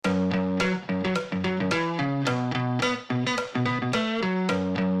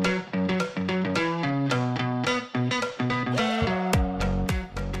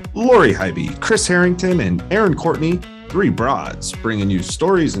Lori Hybe, Chris Harrington, and Aaron Courtney, three broads, bringing you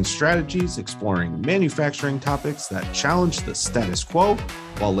stories and strategies exploring manufacturing topics that challenge the status quo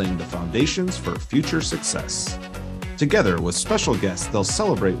while laying the foundations for future success. Together with special guests, they'll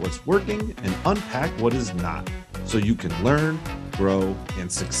celebrate what's working and unpack what is not, so you can learn, grow, and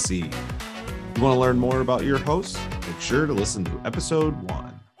succeed. You want to learn more about your hosts? Make sure to listen to episode 1.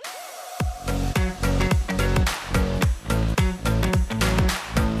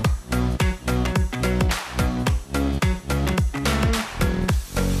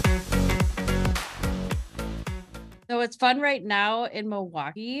 What's fun right now in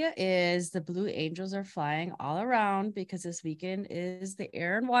Milwaukee is the Blue Angels are flying all around because this weekend is the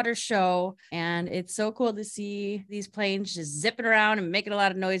Air and Water Show. And it's so cool to see these planes just zipping around and making a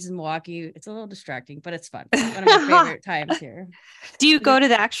lot of noise in Milwaukee. It's a little distracting, but it's fun. It's one of my favorite times here. Do you go to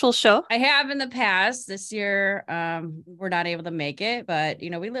the actual show? I have in the past. This year, we're not able to make it, but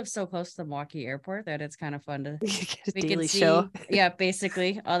we live so close to the Milwaukee airport that it's kind of fun to get a we daily can see, show. Yeah,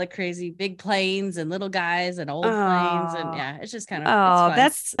 basically all the crazy big planes and little guys and old planes. And yeah, it's just kind of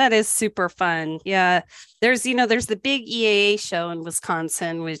that is super fun. Yeah. There's the big EAA show in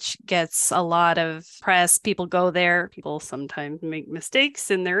Wisconsin, which gets a lot of press. People go there. People sometimes make mistakes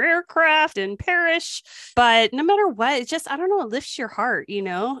in their aircraft and perish. But no matter what, I don't know, it lifts your heart,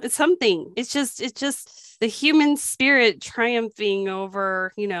 It's something. It's just the human spirit triumphing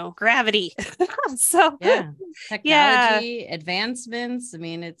over, gravity. So yeah, technology, advancements. I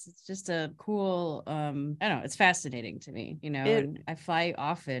mean, it's just a cool, I don't know, it's fascinating to me, and I fly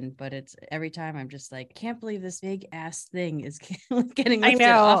often, but it's every time I'm just like, can't believe this big ass thing is getting lifted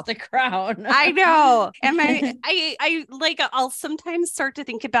off the ground. I know. And I'll sometimes start to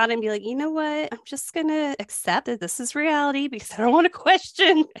think about it and be like, you know what? I'm just going to accept that this is reality because I don't want to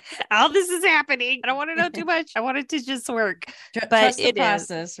question how this is happening. I don't want to know too much. I want it to just work. But trust the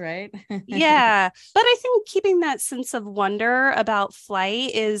process, right? Yeah. But I think keeping that sense of wonder about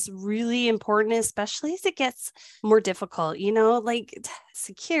flight is really important, especially as it gets more difficult, like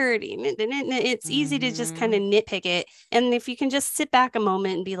security. It's easy to just kind of nitpick it. And if you can just sit back a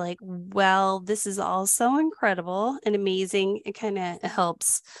moment and be like, well, this is all so incredible and amazing, it kind of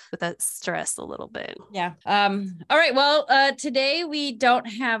helps with that stress a little bit. Yeah. All right. Well, today we don't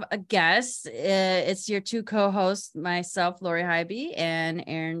have a guest. It's your two co-hosts, myself, Lori Hybe, and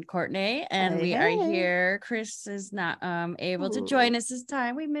Aaron Courtney. And we are here. Chris is not able to join us this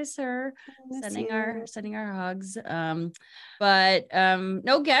time. We miss her. Sending our hugs. But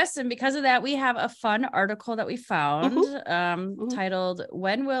no guests. And because of that, we have a fun article that we found titled,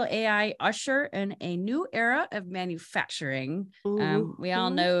 "When Will AI Usher in a New Era of Manufacturing?" We all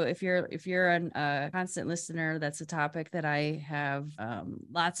know if you're a constant listener, that's a topic that I have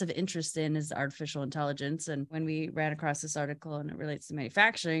lots of interest in, is artificial intelligence. And when we ran across this article and it relates to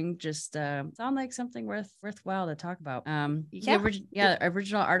manufacturing, just sound like something worthwhile to talk about. The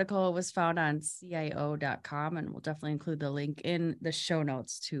original article was found on CIO.com, and we'll definitely include the link in the show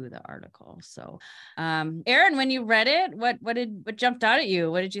notes to the article. So, Aaron, when you read it, what jumped out at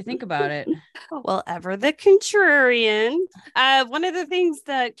you? What did you think about it? Well, ever the contrarian. One of the things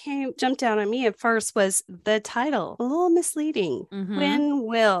that jumped out at me at first was the title, a little misleading. When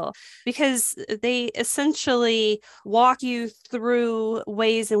will? Because they essentially walk you through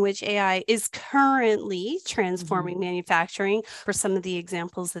ways in which AI is currently transforming manufacturing for some of the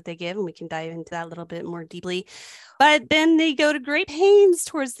examples that they give, and we can dive into that a little bit more deeply. But then they go to great pains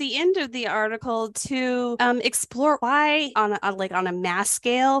towards the end of the article to explore why on a mass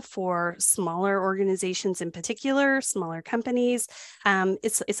scale for smaller organizations in particular, smaller companies,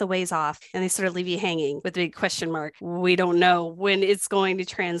 it's a ways off. And they sort of leave you hanging with a big question mark. We don't know when it's going to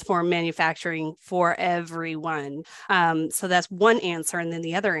transform manufacturing for everyone. So that's one answer. And then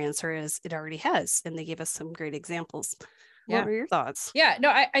the other answer is it already has. And they give us some great examples. What were your thoughts? Yeah, no,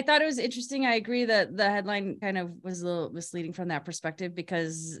 I thought it was interesting. I agree that the headline kind of was a little misleading from that perspective,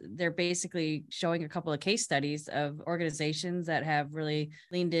 because they're basically showing a couple of case studies of organizations that have really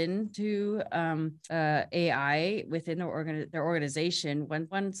leaned into AI within their organization.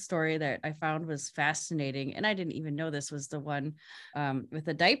 One story that I found was fascinating, and I didn't even know this, was the one with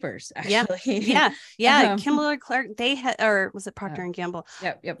the diapers, actually. Yeah. Kimberly-Clark, they had, or was it Procter & Gamble?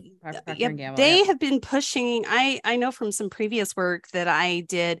 Yep. Procter & Gamble. They have been pushing, I know from some previous work that I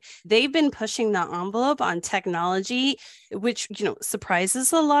did, they've been pushing the envelope on technology, which,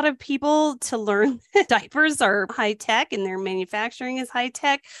 surprises a lot of people to learn that diapers are high tech and their manufacturing is high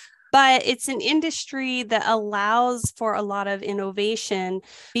tech. but it's an industry that allows for a lot of innovation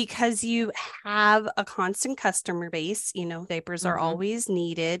because you have a constant customer base. Diapers are always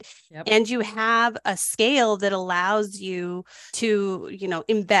needed, and you have a scale that allows you to,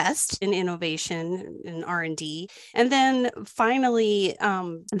 invest in innovation and R&D. And then finally,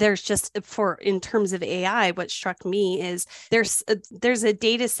 there's just in terms of AI, what struck me is there's a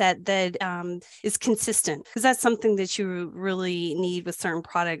data set that is consistent, because that's something that you really need with certain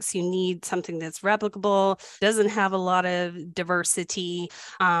products. You need something that's replicable, doesn't have a lot of diversity,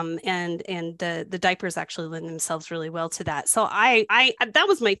 and the diapers actually lend themselves really well to that. So I that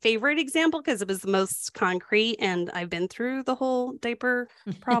was my favorite example because it was the most concrete, and I've been through the whole diaper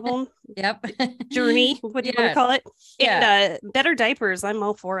problem journey, what do you want to call it? And better diapers, I'm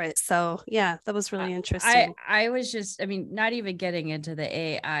all for it. So yeah, that was really interesting. I was just, not even getting into the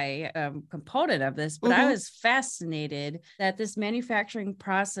AI component of this, but I was fascinated that this manufacturing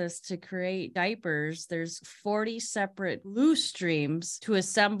process to create diapers, there's 40 separate glue streams to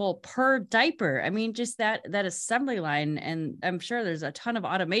assemble per diaper. Just that assembly line, and I'm sure there's a ton of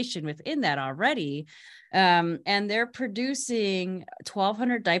automation within that already. And they're producing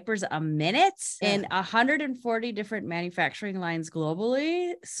 1,200 diapers a minute in 140 different manufacturing lines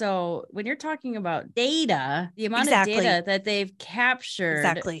globally. So when you're talking about data, the amount of data that they've captured,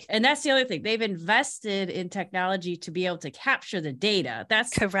 and that's the other thing, they've invested in technology to be able to capture the data.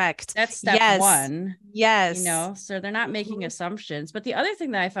 That's correct. That's step one. Yes. So they're not making assumptions. But the other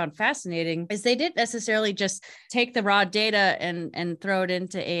thing that I found fascinating is they didn't necessarily just take the raw data and throw it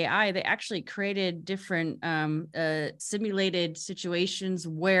into AI. They actually created different simulated situations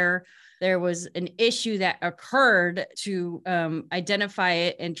where there was an issue that occurred to identify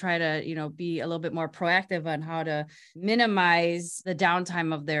it and try to, be a little bit more proactive on how to minimize the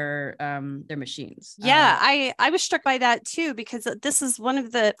downtime of their machines. Yeah, I was struck by that too, because this is one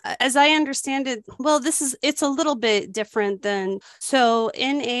of the, as I understand it, it's a little bit different than, so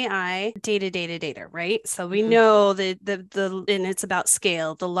in AI, data, right? So we know that and it's about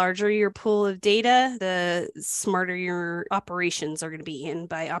scale. The larger your pool of data, the smarter your operations are going to be. And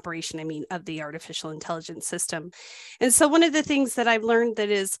by operation, I mean of the artificial intelligence system. And so one of the things that I've learned that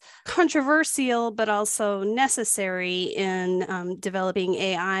is controversial, but also necessary in developing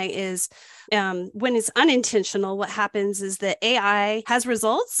AI is when it's unintentional, what happens is that AI has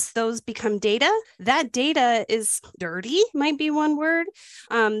results, those become data. That data is dirty, might be one word,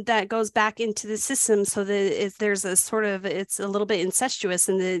 that goes back into the system, so that there's a sort of, it's a little bit incestuous,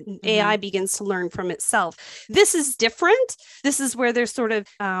 and the AI begins to learn from itself. This is different. This is where they're sort of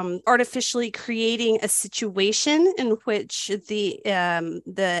artificially creating a situation in which the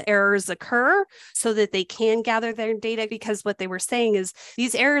errors occur so that they can gather their data, because what they were saying is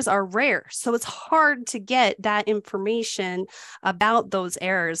these errors are rare. So it's hard to get that information about those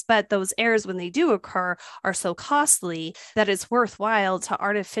errors. But those errors, when they do occur, are so costly that it's worthwhile to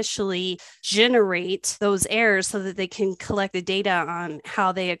artificially generate those errors so that they can collect the data on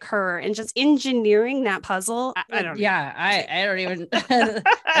how they occur. And just engineering that puzzle. I don't even,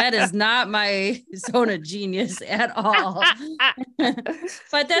 that is not my zone of genius at all.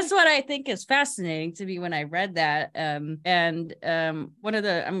 But that's what I think is fascinating to me when I read that. One of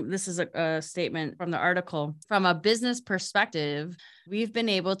the, this is a statement from the article, from a business perspective, we've been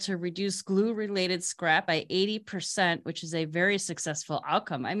able to reduce glue-related scrap by 80%, which is a very successful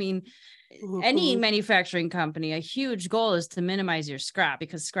outcome. Any manufacturing company, a huge goal is to minimize your scrap,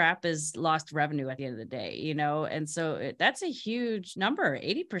 because scrap is lost revenue at the end of the day, and so that's a huge number.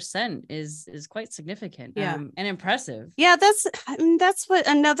 80% is quite significant, and impressive. Yeah, that's what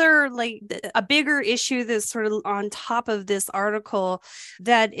another, like, a bigger issue that's sort of on top of this article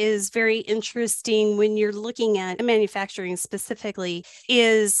that is very interesting when you're looking at manufacturing specifically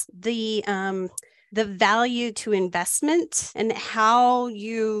is the value to investment and how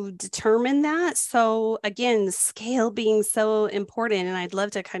you determine that. So again, scale being so important. And I'd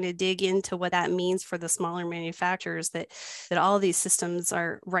love to kind of dig into what that means for the smaller manufacturers, that all of these systems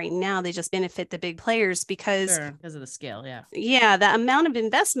are right now, they just benefit the big players because of the scale. Yeah. The amount of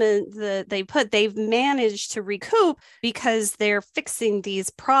investment that they've managed to recoup because they're fixing these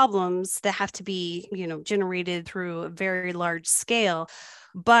problems that have to be, generated through a very large scale.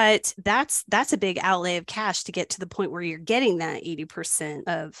 But that's a big outlay of cash to get to the point where you're getting that 80%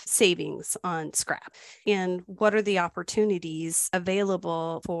 of savings on scrap. And what are the opportunities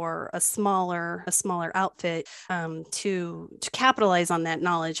available for a smaller outfit to capitalize on that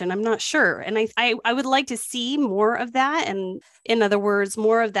knowledge? And I'm not sure. And I would like to see more of that. And in other words,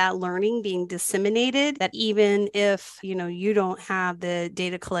 more of that learning being disseminated, that even if, you don't have the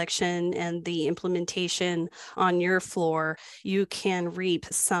data collection and the implementation on your floor, you can reap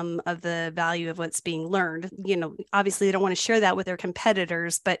reap some of the value of what's being learned. Obviously they don't want to share that with their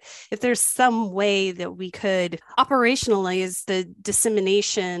competitors, but if there's some way that we could operationalize the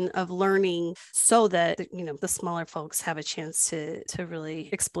dissemination of learning so that, the smaller folks have a chance to really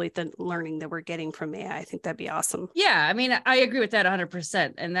exploit the learning that we're getting from AI, I think that'd be awesome. Yeah. I mean, I agree with that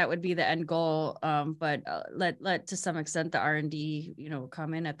 100%. And that would be the end goal. But let to some extent the R&D,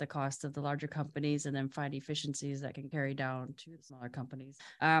 come in at the cost of the larger companies and then find efficiencies that can carry down to the smaller companies.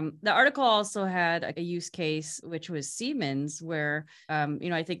 The article also had a use case, which was Siemens, where,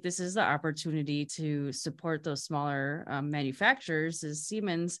 I think this is the opportunity to support those smaller manufacturers. Is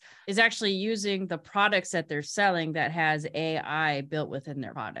Siemens is actually using the products that they're selling that has AI built within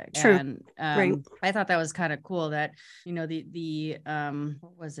their product. True. And right. I thought that was kind of cool that, the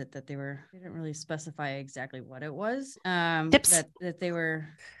what was it that they didn't really specify exactly what it was that they were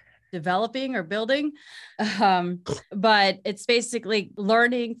developing or building. But it's basically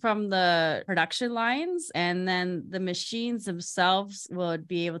learning from the production lines, and then the machines themselves would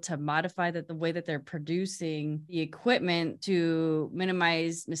be able to modify the way that they're producing the equipment to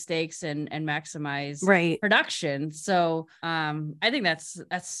minimize mistakes and maximize production. So I think that's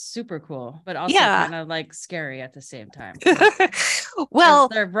super cool, but also kind of like scary at the same time. Well,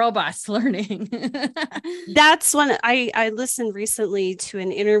 they're robots learning. That's one I listened recently to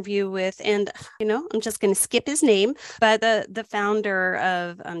an interview with, and I'm just going to skip his name, but the founder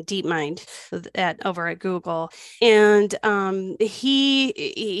of DeepMind over at Google, and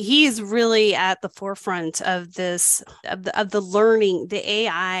he's really at the forefront of this of the learning, the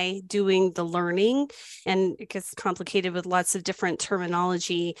AI doing the learning, and it gets complicated with lots of different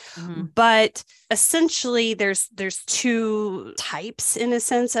terminology, but essentially there's two types in a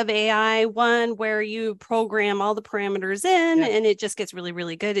sense of AI. One where you program all the parameters in and it just gets really,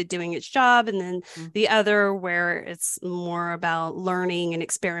 really good at doing its job. And then the other where it's more about learning and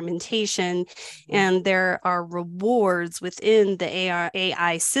experimentation. And there are rewards within the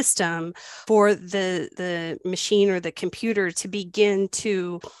AI system for the machine or the computer to begin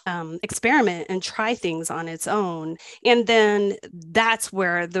to experiment and try things on its own. And then that's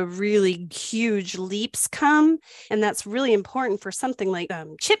where the really huge leaps come. And that's really important for something like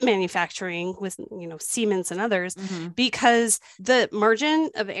chip manufacturing with, Siemens and others, because the margin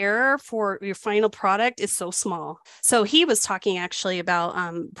of error for your final product is so small. So he was talking actually about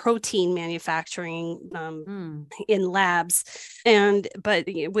protein manufacturing in labs. But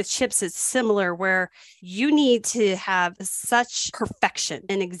with chips, it's similar, where you need to have such perfection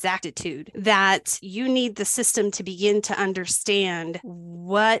and exactitude that you need the system to begin to understand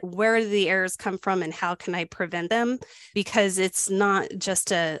where the errors come from and how can I prevent them, because it's not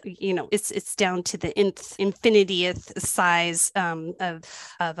just it's down to the infinitieth size of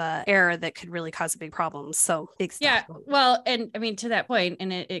error that could really cause a big problem. So big stuff. Yeah, well, and I mean, to that point,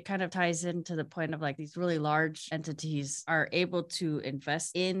 and it kind of ties into the point of like these really large entities are able to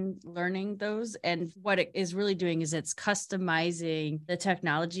invest in learning those, and what it is really doing is it's customizing the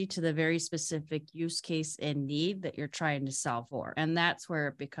technology to the very specific use case and need that you're trying to solve for, and that's where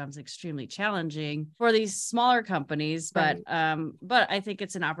it becomes extremely challenging for these smaller companies. But I think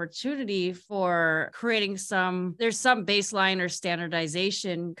it's an opportunity for creating there's some baseline or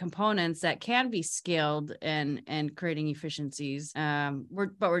standardization components that can be scaled and creating efficiencies.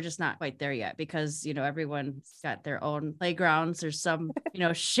 We're just not quite there yet, because everyone's got their own playgrounds. There's some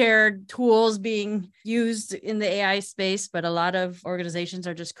shared tools being used in the AI space, but a lot of organizations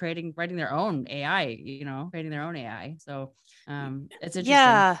are just writing their own AI, creating their own AI. So it's interesting.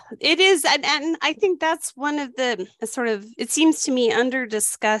 Yeah, it is. And I think that's one of the it seems to me, under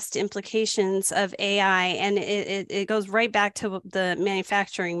discussed implications of AI. And it goes right back to the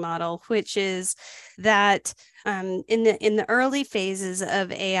manufacturing model, which is that in the early phases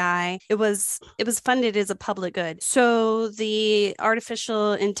of AI, it was funded as a public good. So the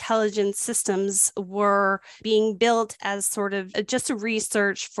artificial intelligence systems were being built as sort of just a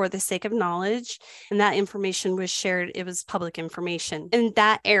research for the sake of knowledge, and that information was shared. It was public information. In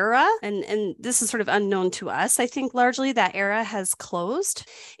that era, and this is sort of unknown to us, I think largely that era has closed.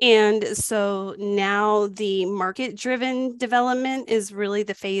 And so now the market-driven development is really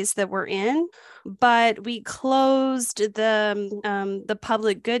the phase that we're in. But we closed the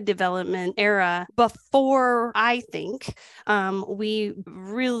public good development era before, I think, we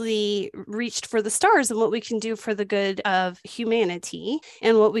really reached for the stars and what we can do for the good of humanity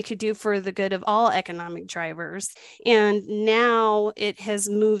and what we could do for the good of all economic drivers. And now it has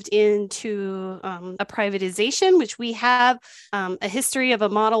moved into a privatization, which we have a history of a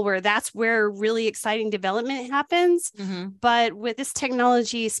model where that's where really exciting development happens. But with this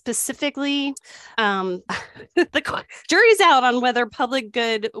technology specifically, the jury's out on whether public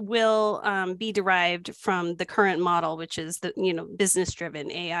good will be derived from the current model, which is the business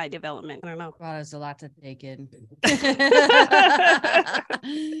driven AI development. I don't know. Wow, there's a lot to take in.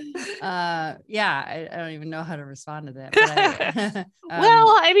 I don't even know how to respond to that. But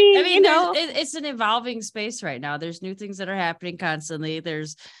it's an evolving space right now. There's new things that are happening constantly.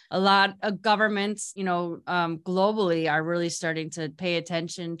 There's a lot of governments, globally are really starting to pay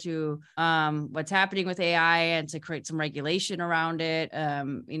attention to what's happening with AI and to create some regulation around it.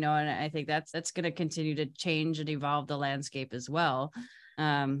 And I think that's going to continue to change and evolve the landscape as well.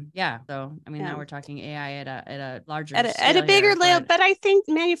 Now we're talking AI at a larger at a bigger level, but I think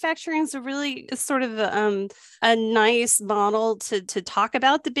manufacturing is sort of a nice model to talk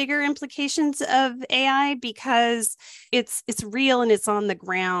about the bigger implications of AI, because it's real and it's on the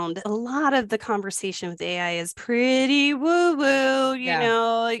ground. A lot of the conversation with AI is pretty woo-woo,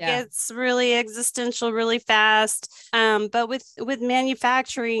 it gets really existential really fast. But with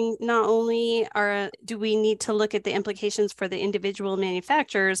manufacturing, not only do we need to look at the implications for the individual manufacturers,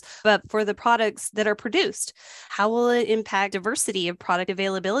 but for the products that are produced. How will it impact diversity of product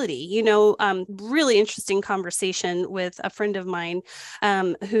availability? Really interesting conversation with a friend of mine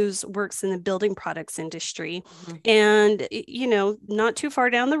who's works in the building products industry. Mm-hmm. And, not too far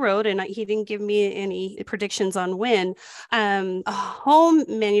down the road, and he didn't give me any predictions on when, home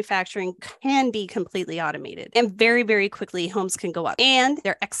manufacturing can be completely automated, and very, very quickly homes can go up, and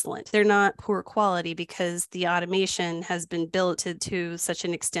they're excellent. They're not poor quality because the automation has been built to such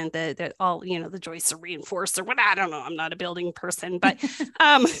an extent that all, the joists are reinforced or what, I don't know. I'm not a building person, but,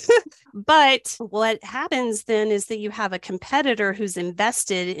 but what happens then is that you have a competitor who's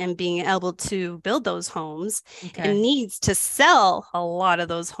invested in being able to build those homes and needs to sell a lot of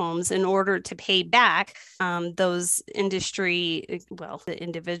those homes in order to pay back the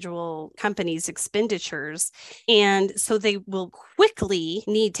individual companies' expenditures. And so they will quickly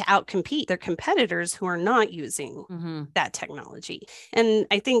need to outcompete their competitors who are not using that technology. And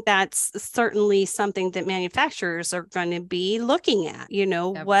I think that's certainly something that manufacturers are going to be looking at.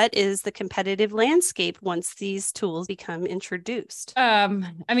 What is the competitive landscape once these tools become introduced?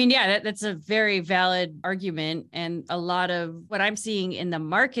 That's a very valid argument. And a lot of what I'm seeing in the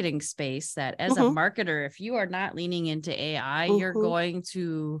marketing space, that as a marketer, if you are not leaning into AI, you're going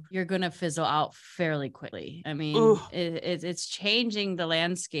to fizzle out fairly quickly. I mean, it's changing the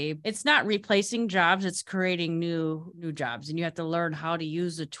landscape. It's not replacing jobs, it's creating new jobs. And you have to learn how to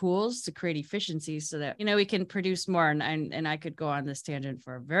use the tools to create efficiencies so that, we can produce more. And I could go on this tangent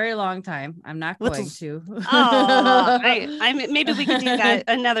for a very long time. I'm not going to. Maybe we could do that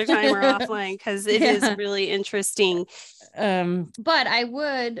another time or offline, because it is really interesting. But I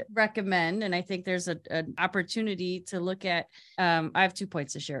would recommend, and I think there's an opportunity to look at, I have 2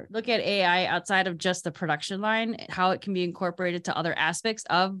 points to share. Look at AI outside of just the production line, how it can be incorporated to other aspects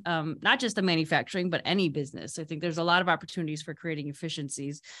of not just the manufacturing, but any business. I think there's a lot of opportunities for creating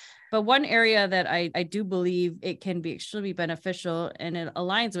efficiencies. But one area that I do believe it can be extremely beneficial, and it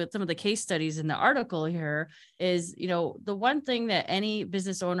aligns with some of the case studies in the article here, is, the one thing that any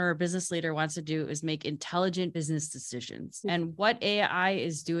business owner or business leader wants to do is make intelligent business decisions. And what AI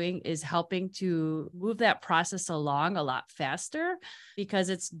is doing is helping to move that process along a lot faster, because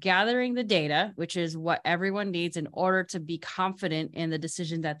it's gathering the data, which is what everyone needs in order to be confident in the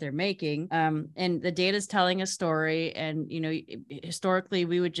decision that they're making. And the data is telling a story. And, historically,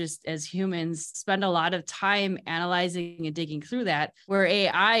 we would just, as humans, spend a lot of time analyzing and digging through that, where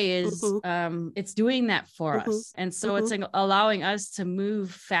AI is, it's doing that for us. And so it's allowing us to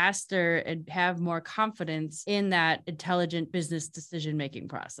move faster and have more confidence in that intelligent business decision-making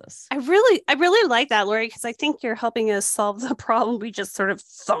process. I really like that, Lori, because I think you're helping us solve the problem we just sort of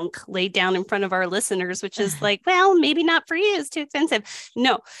laid down in front of our listeners, which is like, well, maybe not for you, it's too expensive.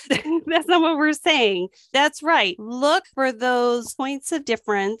 No, that's not what we're saying. That's right. Look for those points of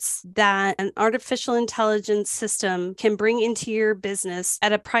difference that an artificial intelligence system can bring into your business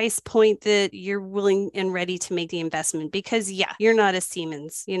at a price point that you're willing and ready to make the investment. Because you're not a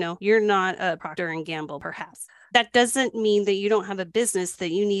Siemens, you're not a Procter and Gamble, perhaps. That doesn't mean that you don't have a business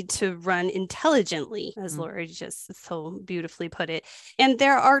that you need to run intelligently, as Lori just so beautifully put it. And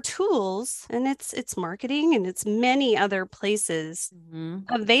there are tools, and it's marketing, and it's many other places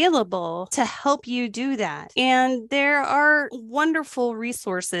available to help you do that. And there are wonderful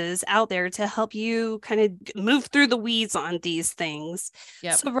resources out there to help you kind of move through the weeds on these things.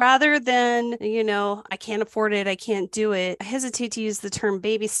 Yep. So rather than, I can't afford it, I can't do it, I hesitate to use the term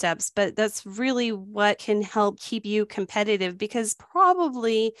baby steps, but that's really what can help keep you competitive, because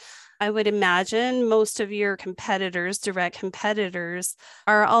probably I would imagine most of your competitors, direct competitors,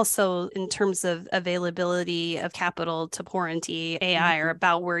 are also in terms of availability of capital to pour into AI are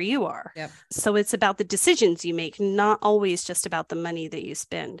about where you are. Yep. So it's about the decisions you make, not always just about the money that you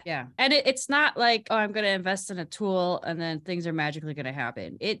spend. Yeah. And it's not like, oh, I'm going to invest in a tool and then things are magically going to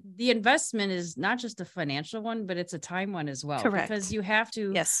happen. The investment is not just a financial one, but it's a time one as well. Correct. Because you have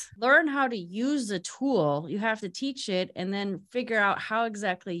to Yes. learn how to use the tool. You have to teach it and then figure out how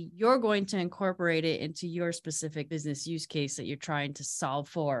exactly you're going to incorporate it into your specific business use case that you're trying to solve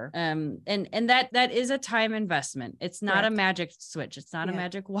for. And that is a time investment. It's not Correct. a magic switch. It's not a Yeah.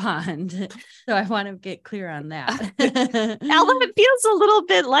 magic wand. So I want to get clear on that. Although it feels a little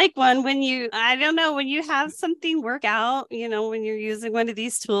bit like one when you, I don't know, when you have something work out, you know, when you're using one of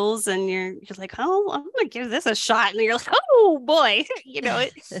these tools and you're like, oh, I'm going to give this a shot. And you're like, oh boy, you know,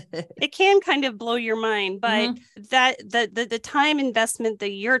 it can kind of blow your mind. But that the time investment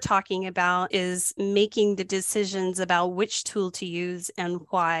that you're talking about is making the decisions about which tool to use and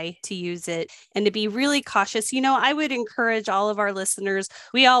why to use it, and to be really cautious. You know, I would encourage all of our listeners,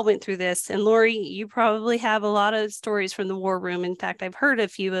 we all went through this. And Lori, you probably have a lot of stories from the war room. In fact, I've heard a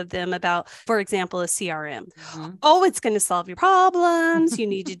few of them about, for example, a CRM. Oh, it's going to solve your problems. You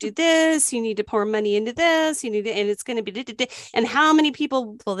need to do this. You need to pour money into this. You need to, and it's going to be, and how many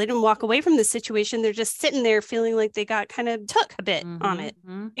people, well, they didn't walk away from the situation. They're just sitting there feeling like they got kind of took a bit on it.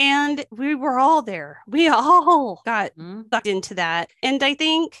 And we were all there. We all got sucked into that. And I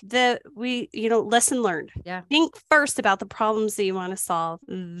think that we, you know, lesson learned. Yeah. Think first about the problems that you want to solve,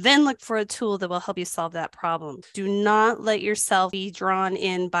 then look for a tool that will help you solve that problem. Do not let yourself be drawn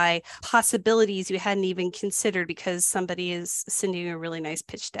in by possibilities you hadn't even considered because somebody is sending you a really nice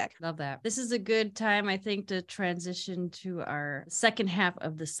pitch deck. Love that. This is a good time, I think, to transition to our second half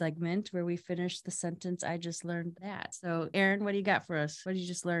of the segment where we finish the sentence, I just learned that. So Erin, what do you got for us? What did you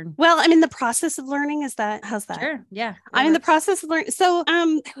just learn? Well, I'm in the process of learning. How's that? Sure. Yeah. I'm in the process of learning. So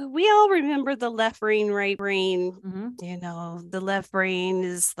we all remember the left brain, right brain. You know, the left brain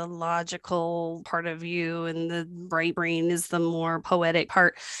is the logical part of you and the right brain is the more poetic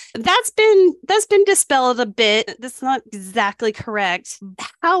part. That's been dispelled a bit. That's not exactly correct.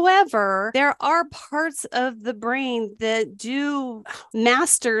 However, there are parts of the brain that do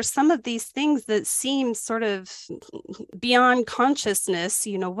master some of these things that seem sort of beyond consciousness.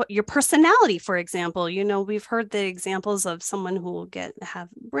 You know, what your personality, for example. You know, we've heard the examples of someone who will have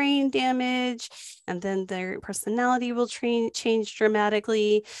brain damage and then their personality will change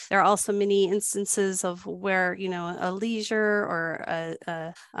dramatically. There are also many instances of where, you know, a lesion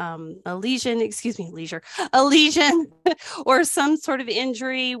or some sort of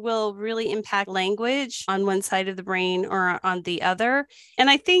injury will really impact language on one side of the brain or on the other. And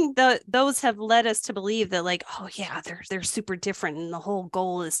I think those have led us to believe that, like, oh yeah, they're super different, and the whole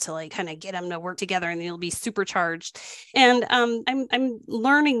goal is to like kind of get them to work together and they'll be supercharged. And I'm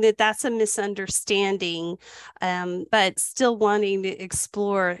learning that that's a misunderstanding, but still wanting to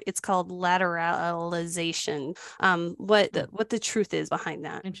explore. It's called lateralization. What the truth is behind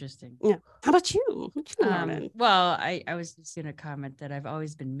that. Interesting. Yeah. How about you? Well, I was just going to comment that I've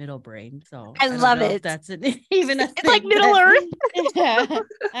always been middle brained. So I love it. That's even a it's like Middle Earth. Yeah,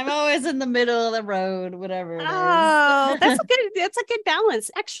 I'm always in the middle of the road, whatever it is. Oh, that's a good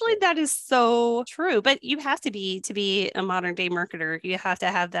balance. Actually, that is so true. But you have to be a modern day marketer. You have to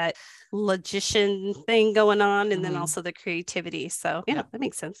have that logician thing going on, and then also the creativity. So yeah, that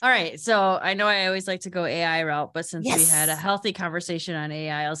makes sense. All right. So I know I always like to go AI route, but since we had a healthy conversation on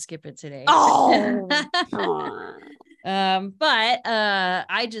AI, I'll skip it today. Oh. But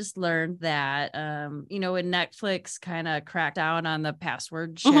I just learned that you know, when Netflix kind of cracked down on the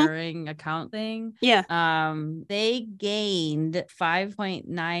password sharing account thing, they gained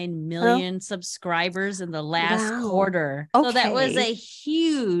 5.9 million subscribers in the last quarter. So that was a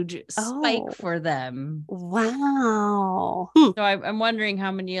huge spike for them. Wow. So I'm wondering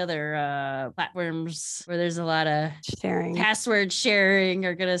how many other platforms where there's a lot of password sharing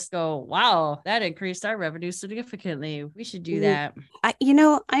are gonna go, wow, that increased our revenue significantly. We should do that. I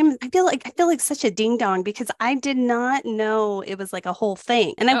feel like such a ding dong because I did not know it was like a whole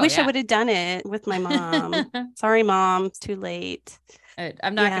thing. And I wish I would have done it with my mom. Sorry, Mom. It's too late.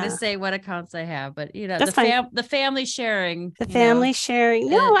 I'm not going to say what accounts I have, but you know, the family sharing. The family sharing.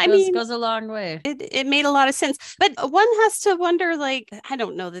 No, I mean, goes a long way. It made a lot of sense. But one has to wonder, like, I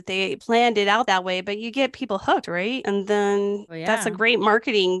don't know that they planned it out that way, but you get people hooked, right? And then that's a great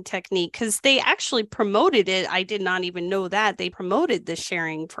marketing technique because they actually promoted it. I did not even know that. They promoted the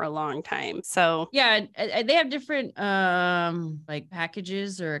sharing for a long time. So yeah, they have different like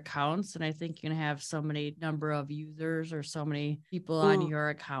packages or accounts. And I think you can have so many number of users or so many people on your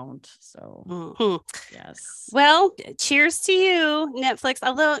account. So yes. Well, cheers to you, Netflix.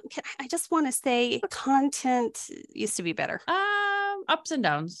 Although I just want to say content used to be better. Ups and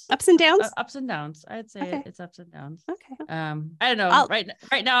downs. Ups and downs? Ups and downs. I'd say it's ups and downs. Okay. I don't know. Right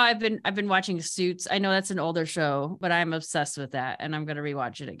now I've been watching Suits. I know that's an older show, but I'm obsessed with that and I'm gonna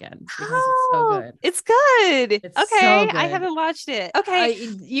rewatch it again because it's so good. It's good. It's okay. So good. I haven't watched it. Okay.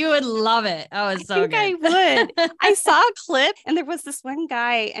 You would love it. Oh, it's so good. I would. I saw a clip and there was this one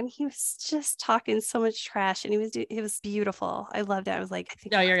guy and he was just talking so much trash and it was beautiful. I loved it. I was like, I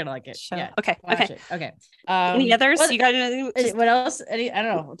think you're gonna like it. Show. Yeah. Okay. Okay. Any others? You got anything? What else? I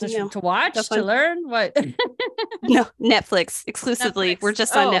don't know. To watch, to learn? What? No, Netflix exclusively. We're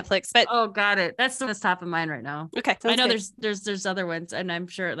just on Netflix. But got it. That's the top of mind right now. Okay. I know there's other ones, and I'm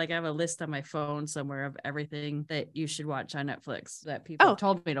sure I have a list on my phone somewhere of everything that you should watch on Netflix that people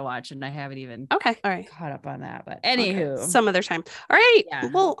told me to watch, and I haven't even all right caught up on that. But anywho, some other time. All right. Yeah.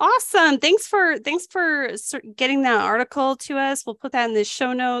 Well, awesome. Thanks for getting that article to us. We'll put that in the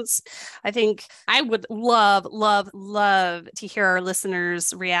show notes. I think I would love to hear our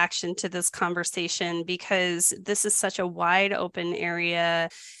listeners' reaction to this conversation because this is such a wide open area.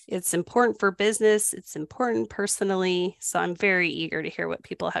 It's important for business. It's important personally. So I'm very eager to hear what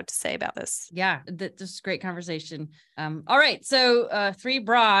people have to say about this. Yeah, this is a great conversation. All right. So 3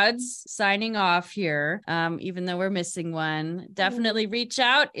 broads signing off here, even though we're missing one. Definitely reach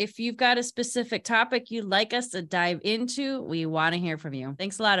out if you've got a specific topic you'd like us to dive into. We want to hear from you.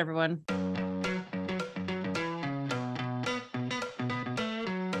 Thanks a lot, everyone.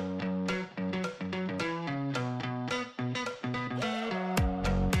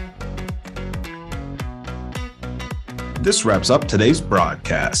 This wraps up today's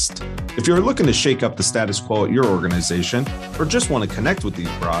broadcast. If you're looking to shake up the status quo at your organization or just want to connect with these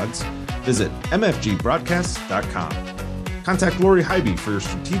broads, visit mfgbroadcast.com. Contact Lori Hybe for your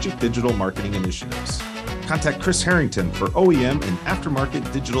strategic digital marketing initiatives. Contact Chris Harrington for OEM and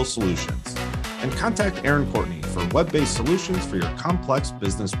aftermarket digital solutions. And contact Aaron Courtney for web-based solutions for your complex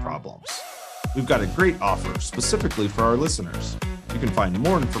business problems. We've got a great offer specifically for our listeners. You can find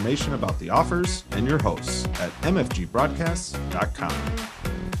more information about the offers and your hosts at mfgbroadcast.com.